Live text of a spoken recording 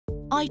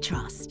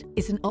iTRUST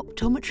is an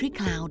optometry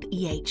cloud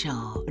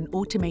EHR and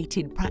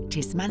automated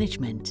practice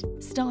management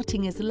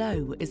starting as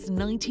low as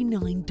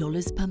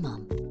 $99 per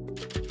month.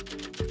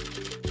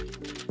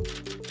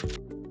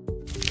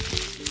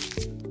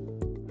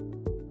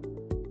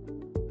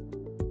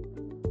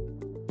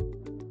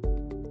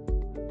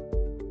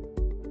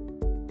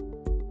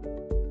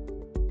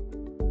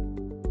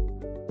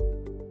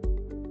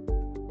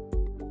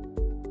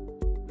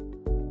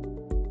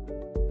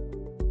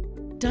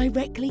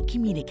 Directly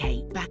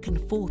communicate back and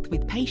forth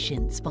with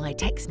patients via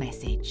text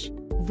message,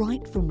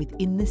 right from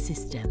within the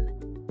system.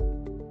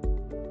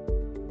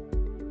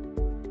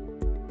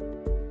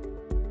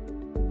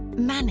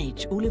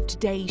 Manage all of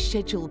today's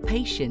scheduled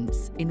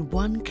patients in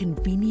one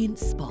convenient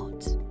spot.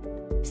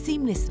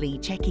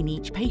 Seamlessly check in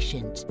each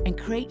patient and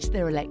create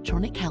their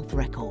electronic health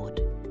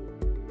record.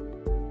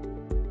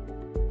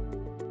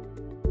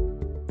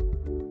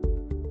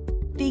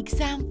 The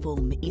exam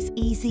form is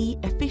easy,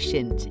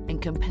 efficient,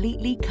 and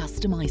completely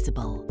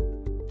customizable.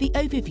 The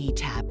Overview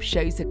tab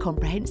shows a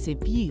comprehensive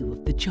view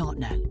of the chart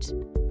note.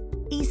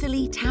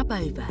 Easily tab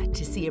over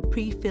to see a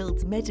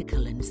pre-filled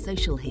medical and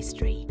social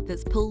history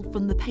that's pulled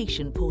from the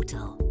patient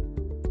portal.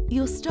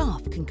 Your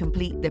staff can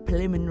complete the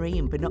preliminary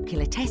and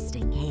binocular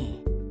testing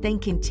here, then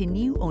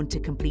continue on to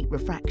complete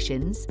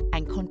refractions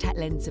and contact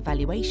lens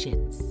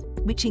evaluations,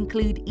 which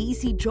include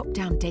easy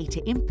drop-down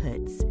data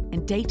inputs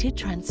and data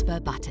transfer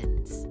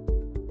buttons.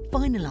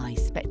 Finalize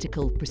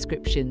spectacle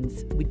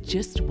prescriptions with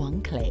just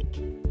one click.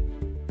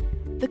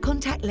 The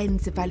contact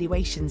lens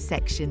evaluation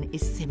section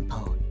is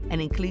simple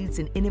and includes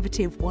an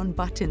innovative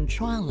one-button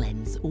trial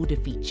lens order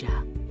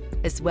feature,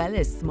 as well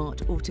as smart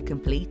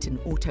autocomplete and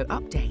auto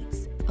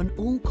updates on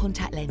all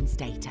contact lens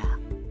data.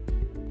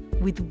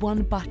 With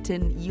one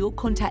button, your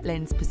contact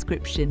lens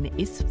prescription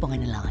is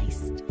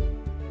finalized.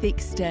 The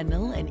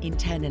external and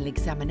internal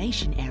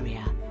examination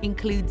area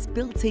includes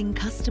built-in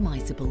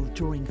customizable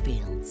drawing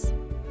fields.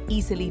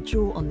 Easily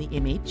draw on the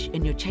image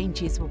and your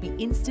changes will be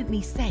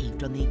instantly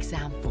saved on the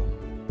exam form.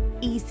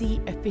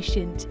 Easy,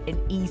 efficient, and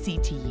easy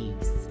to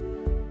use.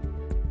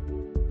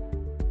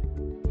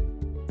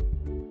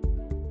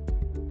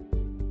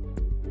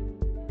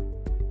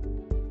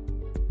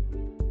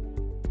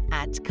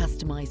 Add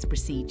customized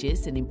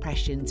procedures and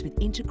impressions with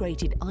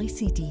integrated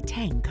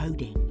ICD-10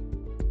 coding.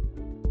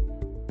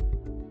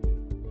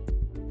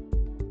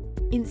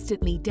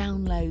 Instantly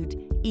download,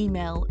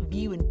 email,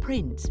 view and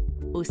print,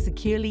 or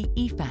securely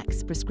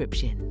e-fax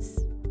prescriptions.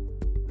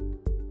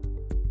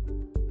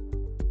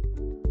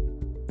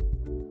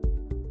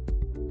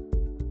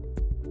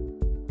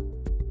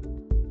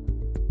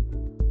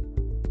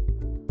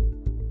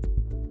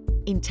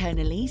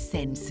 Internally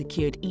send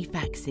secured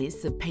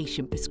e-faxes of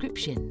patient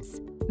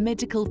prescriptions,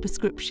 medical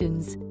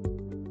prescriptions,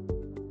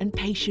 and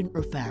patient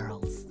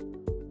referrals.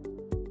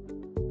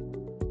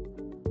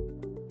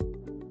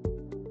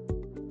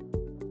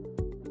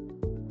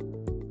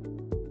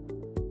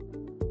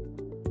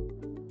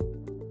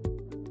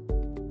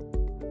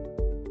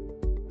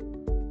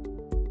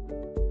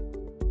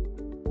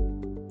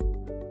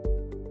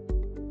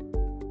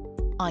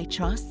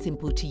 iTRUST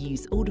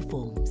simple-to-use order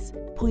forms,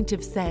 point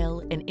of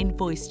sale and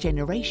invoice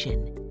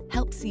generation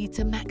helps you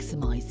to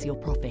maximize your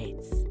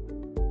profits.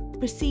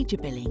 Procedure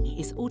billing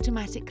is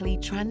automatically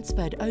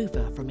transferred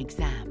over from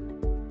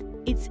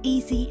exam. It's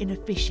easy and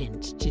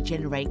efficient to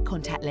generate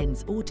contact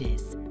lens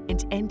orders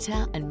and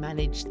enter and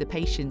manage the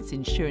patient's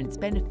insurance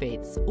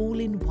benefits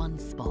all in one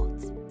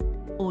spot.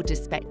 Order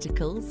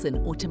spectacles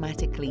and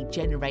automatically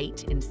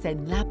generate and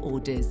send lab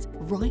orders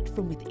right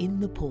from within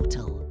the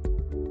portal.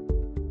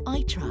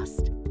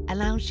 iTRUST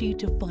allows you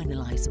to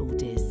finalize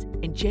orders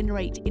and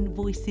generate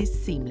invoices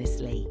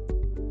seamlessly.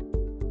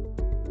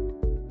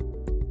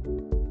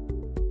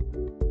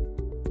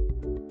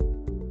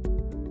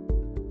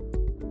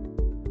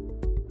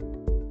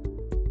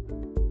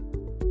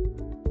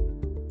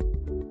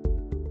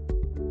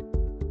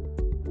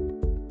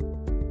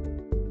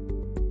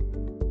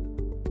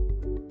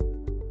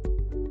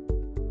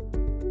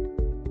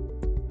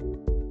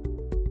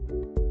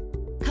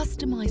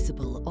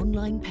 Customizable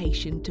online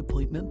patient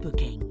appointment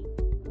booking.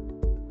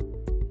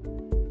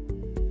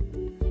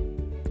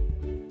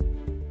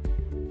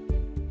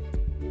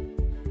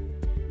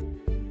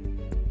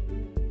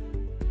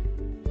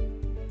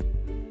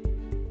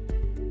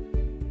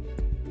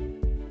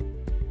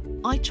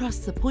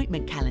 iTRUST's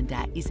appointment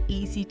calendar is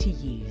easy to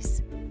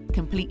use,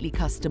 completely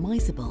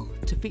customizable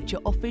to fit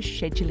your office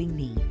scheduling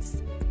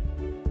needs.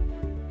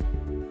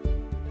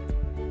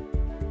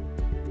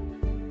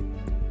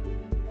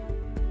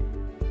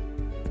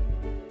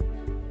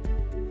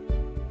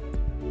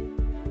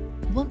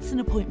 Once an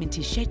appointment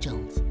is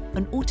scheduled,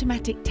 an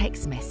automatic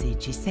text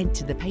message is sent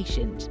to the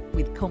patient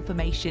with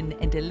confirmation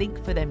and a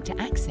link for them to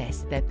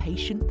access their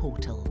patient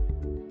portal.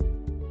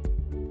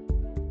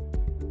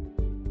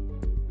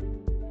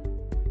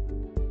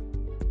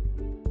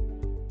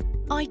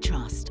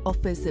 iTRUST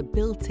offers a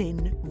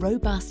built-in,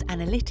 robust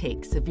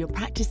analytics of your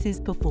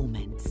practice's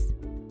performance.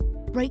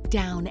 Break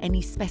down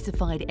any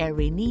specified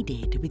area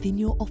needed within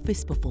your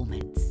office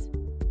performance.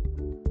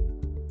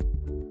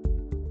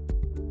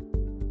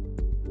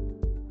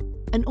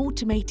 An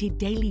automated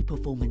daily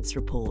performance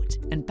report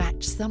and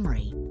batch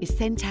summary is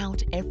sent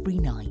out every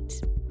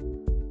night.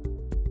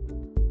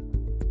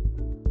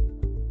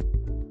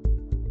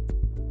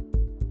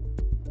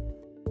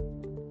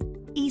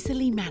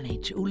 Easily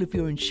manage all of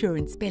your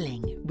insurance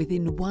billing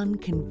within one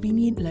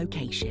convenient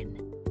location.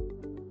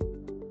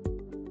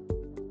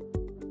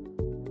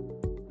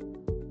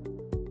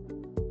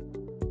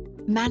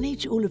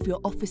 Manage all of your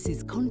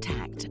office's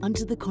contact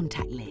under the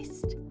contact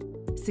list.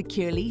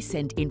 Securely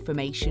send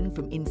information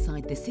from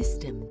inside the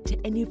system to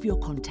any of your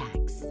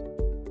contacts.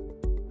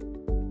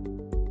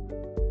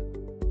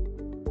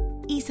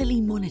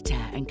 Easily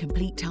monitor and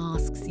complete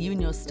tasks you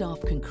and your staff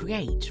can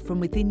create from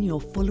within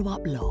your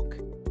follow-up log.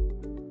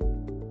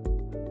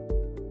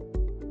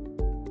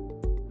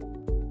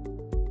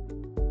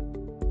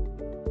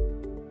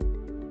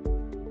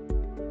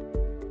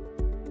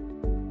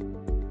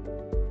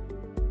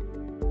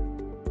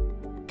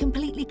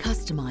 Completely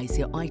customize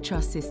your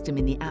iTRUST system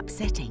in the app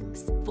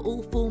settings for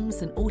all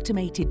forms and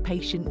automated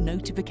patient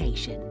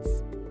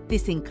notifications.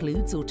 This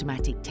includes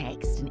automatic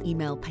text and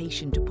email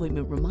patient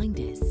appointment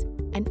reminders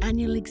and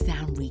annual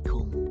exam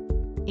recall.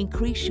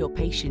 Increase your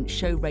patient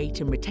show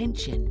rate and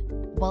retention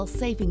while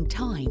saving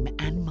time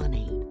and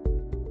money.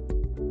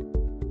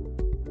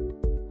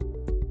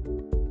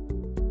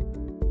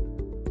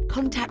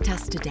 Contact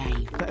us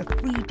today for a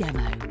free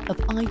demo of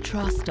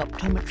iTRUST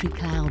Optometry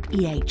Cloud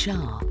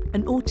EHR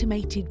and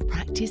automated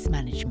practice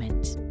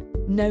management.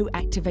 No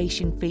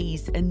activation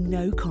fees and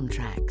no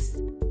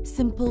contracts.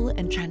 Simple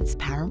and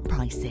transparent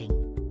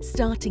pricing,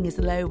 starting as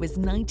low as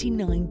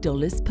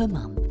 $99 per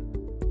month.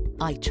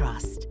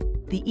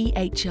 iTRUST, the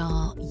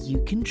EHR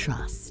you can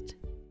trust.